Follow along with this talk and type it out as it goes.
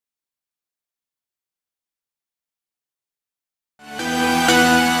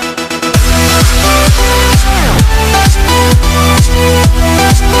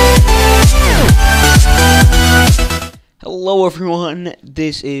Hello everyone,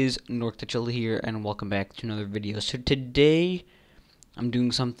 this is Norcda Childa here, and welcome back to another video. So today, I'm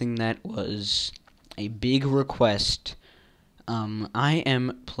doing something that was a big request. I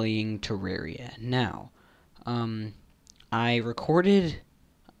am playing Terraria. Now, I recorded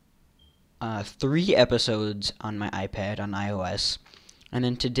 3 episodes on my iPad on iOS, and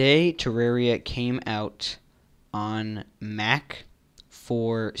then today Terraria came out on Mac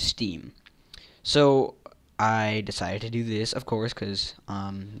for Steam. So I decided to do this, of course, because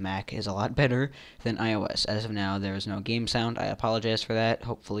Mac is a lot better than iOS. As of now, there is no game sound. I apologize for that.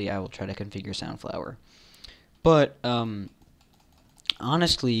 Hopefully, I will try to configure Soundflower. But,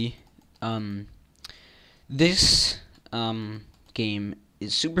 honestly, this game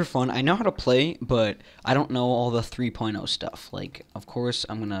is super fun. I know how to play, but I don't know all the 3.0 stuff. Like, of course,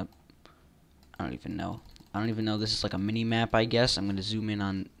 I don't even know. I don't even know this is like a mini-map, I guess. I'm going to zoom in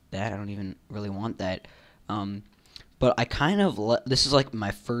on that. I don't even really want that. But I kind of this is like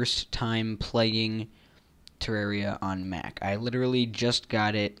my first time playing Terraria on Mac. I literally just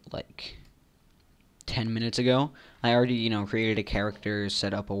got it like 10 minutes ago. I already, created a character,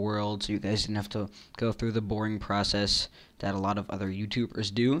 set up a world, so you guys didn't have to go through the boring process that a lot of other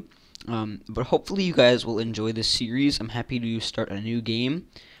YouTubers do. But hopefully you guys will enjoy this series. I'm happy to start a new game,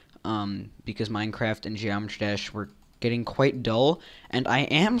 because Minecraft and Geometry Dash were getting quite dull, and I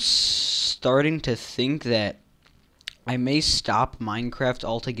am starting to think that I may stop Minecraft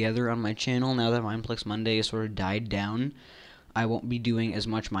altogether on my channel now that Mineplex Monday has sort of died down. I won't be doing as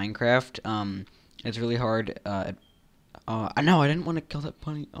much Minecraft. It's really hard. I know I didn't want to kill that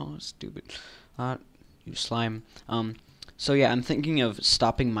bunny. Oh, stupid. You slime. So yeah, I'm thinking of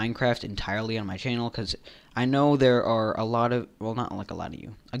stopping Minecraft entirely on my channel, because I know there are a lot of, well, not like a lot of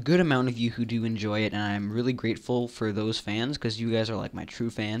you, a good amount of you who do enjoy it, and I'm really grateful for those fans, because you guys are like my true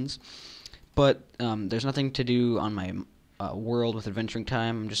fans. But there's nothing to do on my world with Adventuring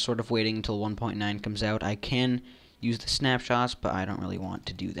Time. I'm just sort of waiting until 1.9 comes out. I can use the snapshots, but I don't really want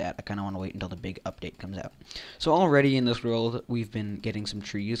to do that. I kind of want to wait until the big update comes out. So already in this world, we've been getting some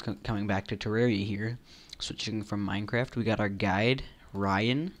trees coming back to Terraria here. Switching from Minecraft, we got our guide,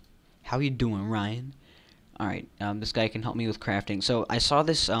 Ryan. How you doing, Ryan? Alright, this guy can help me with crafting. So I saw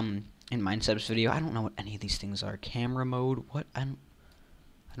this in Minesap's video. I don't know what any of these things are. Camera mode, what? I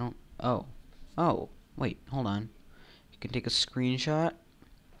don't, oh, wait, hold on. You can take a screenshot.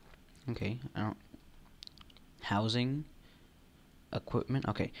 Okay, housing, equipment,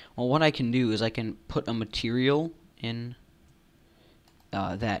 okay. Well, what I can do is I can put a material in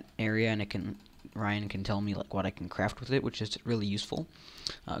that area, and Ryan can tell me like what I can craft with it, which is really useful.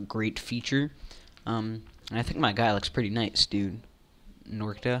 Great feature. And I think my guy looks pretty nice, dude.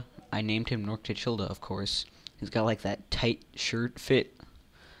 Norcda. I named him Norcda Childa, of course. He's got like that tight shirt fit.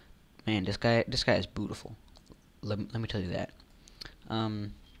 Man, this guy is beautiful. Let me tell you that.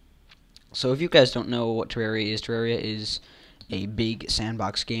 So if you guys don't know what Terraria is a big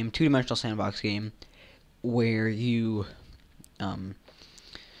sandbox game, two-dimensional sandbox game, where you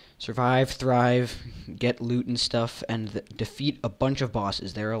survive, thrive, get loot and stuff, and defeat a bunch of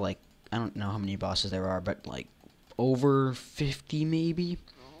bosses. There are like, I don't know how many bosses there are, but like over 50 maybe.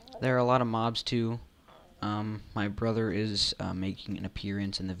 There are a lot of mobs too. My brother is making an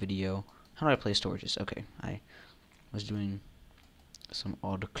appearance in the video. How do I place storages? Okay, I was doing some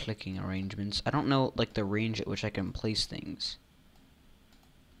odd clicking arrangements. I don't know like the range at which I can place things.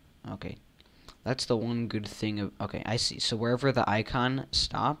 Okay. That's the one good thing of, okay, I see. So wherever the icon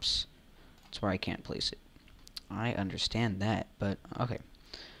stops, that's where I can't place it. I understand that, but okay.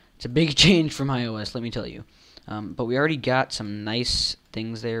 It's a big change from iOS, let me tell you. But we already got some nice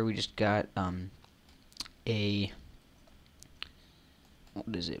things there. We just got what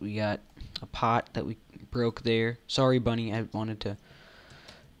is it? We got a pot that we broke there. Sorry, bunny, I wanted to,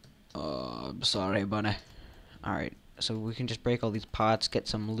 I'm sorry, bunny. Alright, so we can just break all these pots, get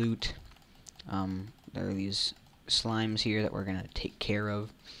some loot. There are these slimes here that we're gonna take care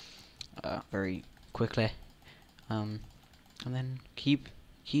of very quickly, and then keep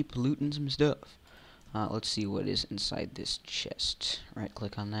looting some stuff. Let's see what is inside this chest. Right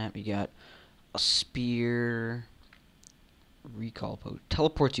click on that. We got a spear, recall potion,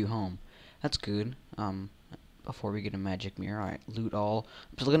 teleports you home. That's good. Before we get a magic mirror. Alright, loot all.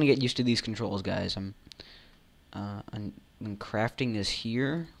 I'm still gonna get used to these controls, guys. And crafting is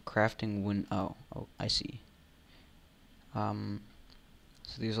here. Crafting when, oh, I see. So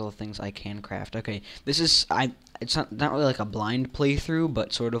these are all the things I can craft. Okay, this is, it's not really like a blind playthrough,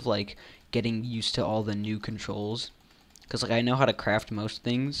 but sort of like getting used to all the new controls. Because like I know how to craft most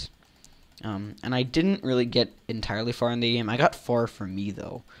things. And I didn't really get entirely far in the game. I got far for me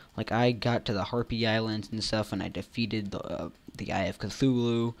though. Like I got to the Harpy Islands and stuff, and I defeated the Eye of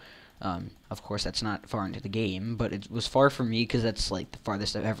Cthulhu. Of course, that's not far into the game, but it was far for me because that's like the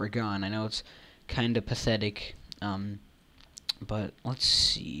farthest I've ever gone. I know it's kind of pathetic, but let's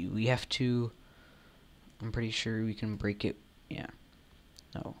see. We have to. I'm pretty sure we can break it. Yeah.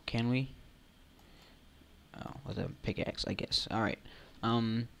 No, can we? Oh, with a pickaxe, I guess. All right.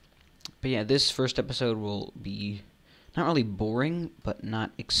 But yeah, this first episode will be not really boring, but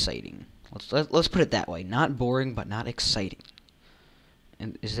not exciting. Let's put it that way. Not boring, but not exciting.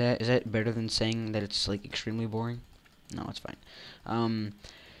 And is that better than saying that it's like extremely boring? No, it's fine.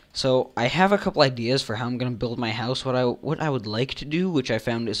 So I have a couple ideas for how I'm gonna build my house. What I would like to do, which I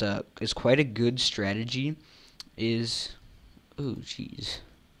found is quite a good strategy, is ooh jeez,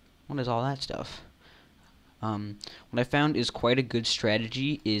 what is all that stuff? What I found is quite a good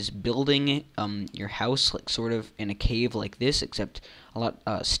strategy is building your house like sort of in a cave like this, except a lot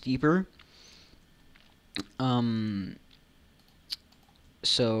steeper.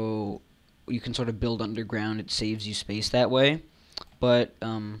 So you can sort of build underground. It saves you space that way. But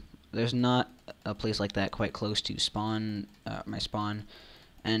there's not a place like that quite close to my spawn,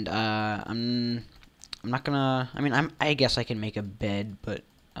 and I'm not gonna. I mean, I guess I can make a bed, but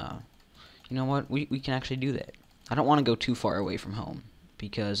you know what? We can actually do that. I don't want to go too far away from home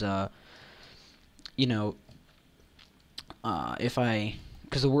because you know,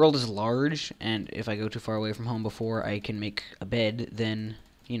 because the world is large, and if I go too far away from home before I can make a bed, then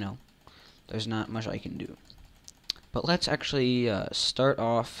you know, there's not much I can do. But let's actually start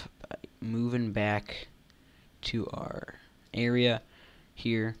off by moving back to our area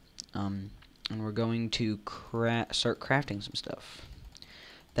here, and we're going to start crafting some stuff.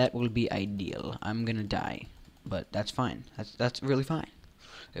 That will be ideal. I'm gonna die, but that's fine. That's really fine.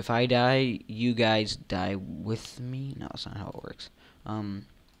 If I die, you guys die with me. No, that's not how it works.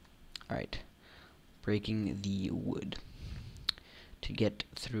 Alright. Breaking the wood to get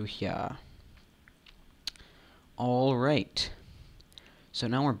through here. Alright. So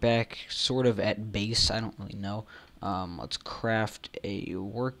now we're back sort of at base. I don't really know. Let's craft a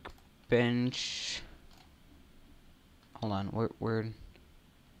workbench. Hold on. Where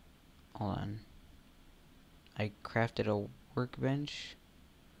hold on. I crafted a workbench.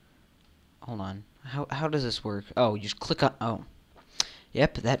 Hold on. How does this work? Oh, you just click on. Oh.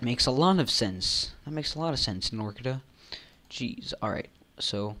 Yep, that makes a lot of sense. That makes a lot of sense, Norcda. Jeez. Alright.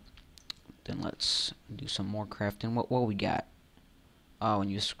 So then let's do some more crafting. What we got? Oh, when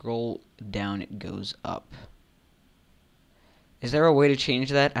you scroll down, it goes up. Is there a way to change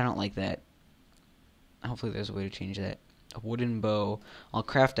that? I don't like that. Hopefully there's a way to change that. A wooden bow. I'll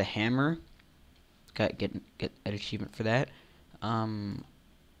craft a hammer. Get an achievement for that. An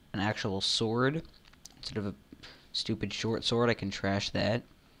actual sword instead of a stupid short sword. I can trash that.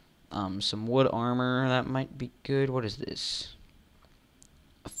 Some wood armor. That might be good. What is this?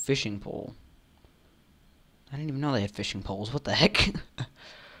 A fishing pole. I didn't even know they had fishing poles. What the heck?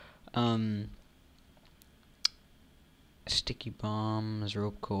 Sticky bombs,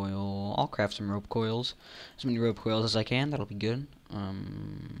 rope coil. I'll craft some rope coils. As many rope coils as I can. That'll be good.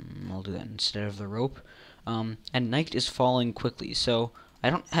 I'll do that instead of the rope. And night is falling quickly, so I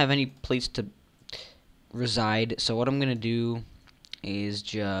don't have any place to reside. So what I'm gonna do is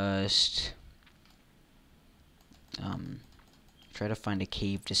just try to find a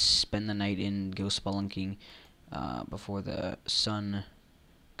cave to spend the night in. Go spelunking before the sun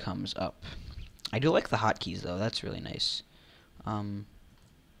comes up. I do like the hotkeys though. That's really nice. Alright.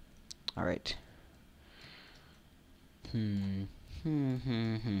 So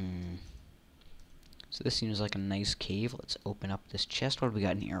this seems like a nice cave. Let's open up this chest. What do we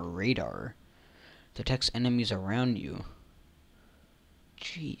got in here? Radar. Detects enemies around you.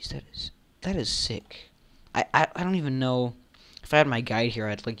 Jeez, that is sick. I don't even know if I had my guide here.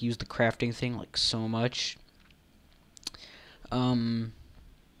 I'd like use the crafting thing like so much.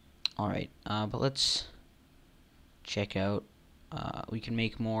 Alright, but let's check out. We can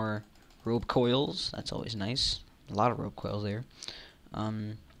make more rope coils. That's always nice. A lot of rope coils there.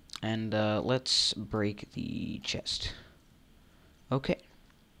 And let's break the chest. Okay.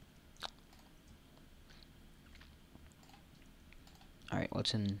 Alright,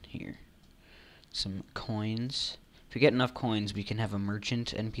 what's in here? Some coins. If we get enough coins, we can have a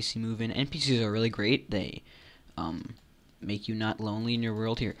merchant NPC move in. NPCs are really great. They make you not lonely in your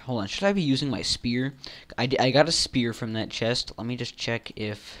world. Here, hold on. Should I be using my spear? I got a spear from that chest. Let me just check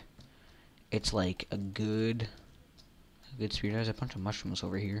if it's like a good spear. There's a bunch of mushrooms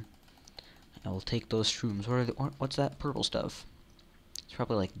over here. I will take those shrooms. What's that purple stuff? It's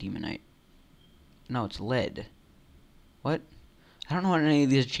probably like demonite. No, it's lead. What? I don't know what any of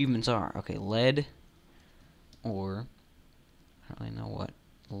these achievements are. Okay, lead, or I don't really know what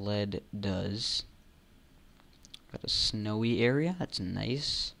lead does. Got a snowy area. That's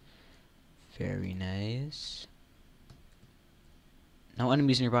nice. Very nice. No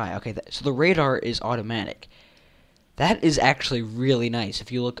enemies nearby. Okay, so the radar is automatic. That is actually really nice.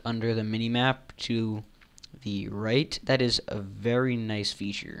 If you look under the minimap to the right, that is a very nice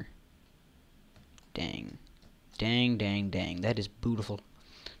feature. Dang. Dang, dang, dang. That is beautiful.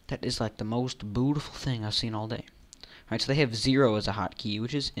 That is like the most beautiful thing I've seen all day. Alright, so they have 0 as a hotkey,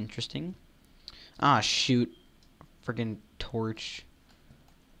 which is interesting. Ah, shoot. Friggin' torch.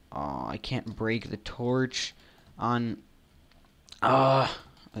 Oh, I can't break the torch on... I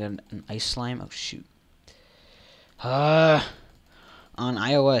got an ice slime. Oh, shoot. On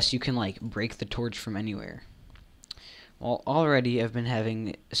iOS, you can, like, break the torch from anywhere. Well, already I've been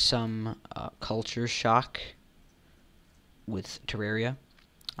having some culture shock with Terraria.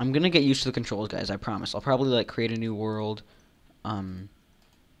 I'm gonna get used to the controls, guys, I promise. I'll probably, like, create a new world, and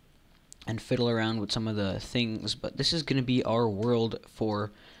fiddle around with some of the things, but this is gonna be our world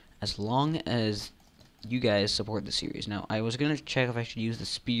for as long as you guys support the series. Now, I was gonna check if I should use the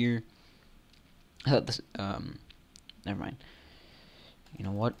spear. Never mind. You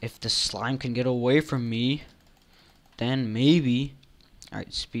know what? If the slime can get away from me, then maybe.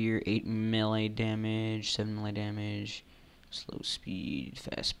 Alright, spear, 8 melee damage, 7 melee damage, slow speed,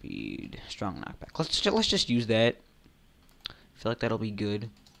 fast speed, strong knockback. Let's just use that. I feel like that'll be good.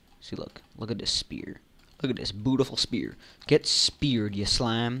 See, look at this spear. Look at this beautiful spear. Get speared, you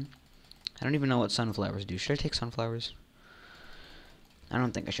slime. I don't even know what sunflowers do. Should I take sunflowers? I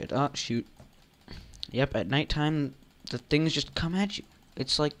don't think I should. Oh, shoot. Yep, at nighttime, the things just come at you.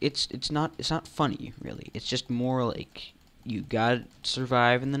 It's like, it's not funny, really. It's just more like, you gotta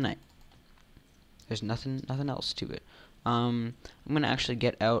survive in the night. There's nothing else to it. I'm gonna actually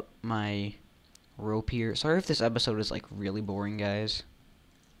get out my rope here. Sorry if this episode is, like, really boring, guys.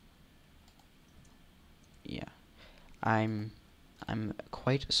 Yeah. I'm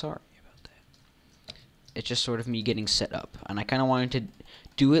quite sorry about that. It's just sort of me getting set up, and I kind of wanted to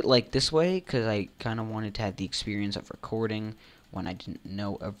do it like this way because I kind of wanted to have the experience of recording when I didn't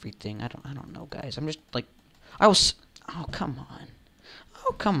know everything. I don't know, guys. I'm just like, oh, come on.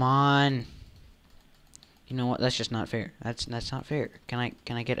 Oh, come on. You know what? That's just not fair. That's not fair. Can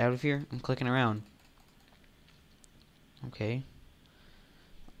I get out of here? I'm clicking around. Okay.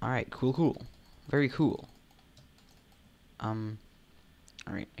 All right. Cool. Very cool.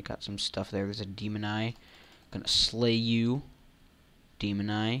 Alright, I got some stuff there. There's a demon eye. Gonna slay you,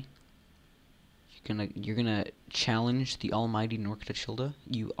 demon eye. You're gonna challenge the almighty Norcda Childa.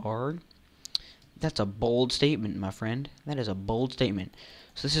 You are. That's a bold statement, my friend. That is a bold statement.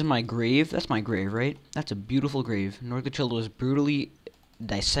 So this is my grave. That's my grave, right? That's a beautiful grave. Norcda Childa was brutally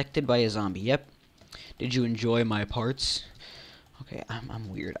dissected by a zombie. Yep. Did you enjoy my parts? Okay, I'm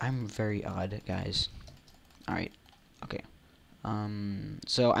weird. I'm very odd, guys. Alright. Okay.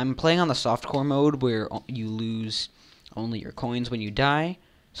 So I'm playing on the softcore mode where you lose only your coins when you die.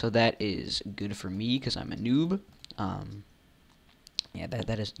 So that is good for me because I'm a noob. Yeah,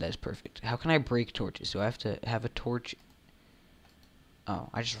 that is perfect. How can I break torches? Do I have to have a torch? Oh,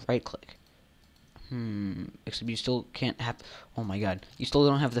 I just right click. Except you still can't have. Oh my god, you still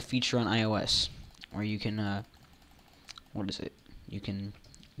don't have the feature on iOS where you can. What is it? You can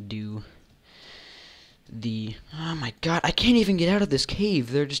do the. Oh my god, I can't even get out of this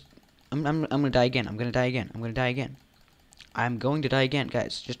cave. They're just. I'm gonna die again. I'm gonna die again. I'm gonna die again. I'm going to die again,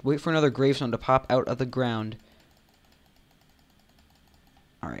 guys. Just wait for another gravestone to pop out of the ground.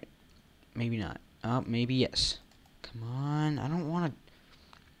 Alright. Maybe not. Oh, maybe yes. Come on. I don't want to...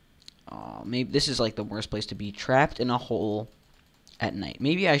 Oh, maybe this is like the worst place to be. Trapped in a hole at night.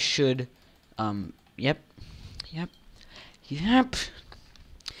 Maybe I should... Yep.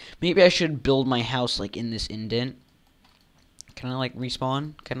 Maybe I should build my house, like, in this indent. Can I, like,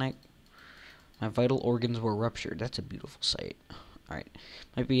 respawn? Can I... My vital organs were ruptured. That's a beautiful sight. Alright.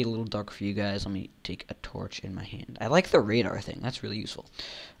 Might be a little dark for you guys. Let me take a torch in my hand. I like the radar thing. That's really useful.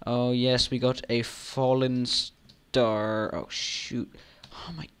 Oh, yes. We got a fallen star. Oh, shoot.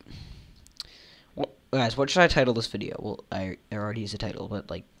 Oh, my... Well, guys, what should I title this video? Well, there already is a title, but,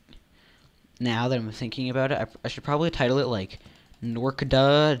 like... Now that I'm thinking about it, I should probably title it, like...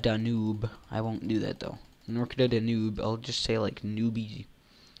 Norcda Danube. I won't do that, though. Norcda Danube. I'll just say, like, newbie...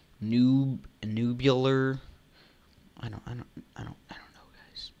 Nubular. I don't know,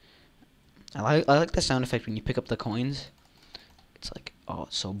 guys. I like the sound effect when you pick up the coins. It's like, oh,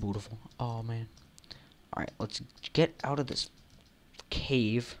 it's so beautiful. Oh man. All right, let's get out of this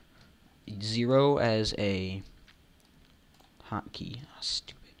cave. 0 as a hotkey. Oh,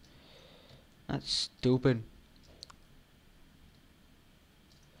 stupid. That's stupid.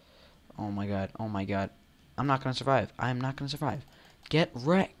 Oh my god. Oh my god. I'm not gonna survive. I'm not gonna survive. Get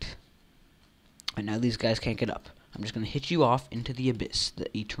wrecked. And now these guys can't get up. I'm just gonna hit you off into the abyss,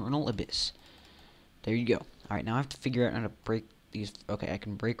 the eternal abyss. There you go. Alright, now I have to figure out how to break these. Okay, I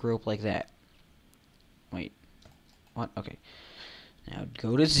can break rope like that. Wait. What? Okay. Now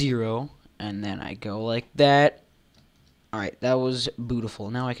go to 0, and then I go like that. Alright, that was beautiful.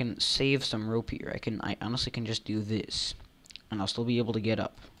 Now I can save some rope here. I honestly can just do this, and I'll still be able to get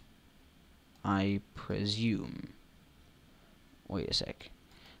up. I presume. Wait a sec.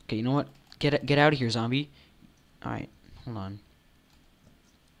 Okay, you know what? Get out of here, zombie. Alright, hold on.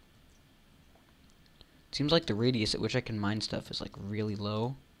 Seems like the radius at which I can mine stuff is like really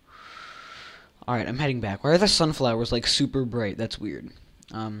low. Alright, I'm heading back. Why are the sunflowers like super bright? That's weird.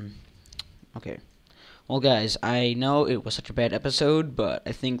 Okay. Well, guys, I know it was such a bad episode, but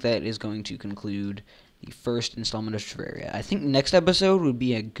I think that is going to conclude the first installment of Terraria. I think next episode would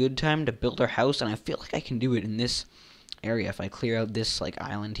be a good time to build our house, and I feel like I can do it in this area. If I clear out this like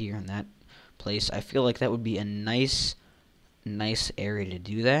island here and that place, I feel like that would be a nice area to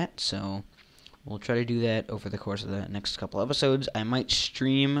do that. So we'll try to do that over the course of the next couple episodes. I might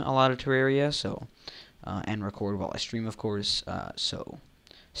stream a lot of Terraria, so and record while I stream, of course. So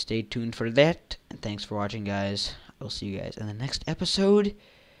stay tuned for that, and thanks for watching, guys. I will see you guys in the next episode,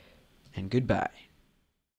 and goodbye.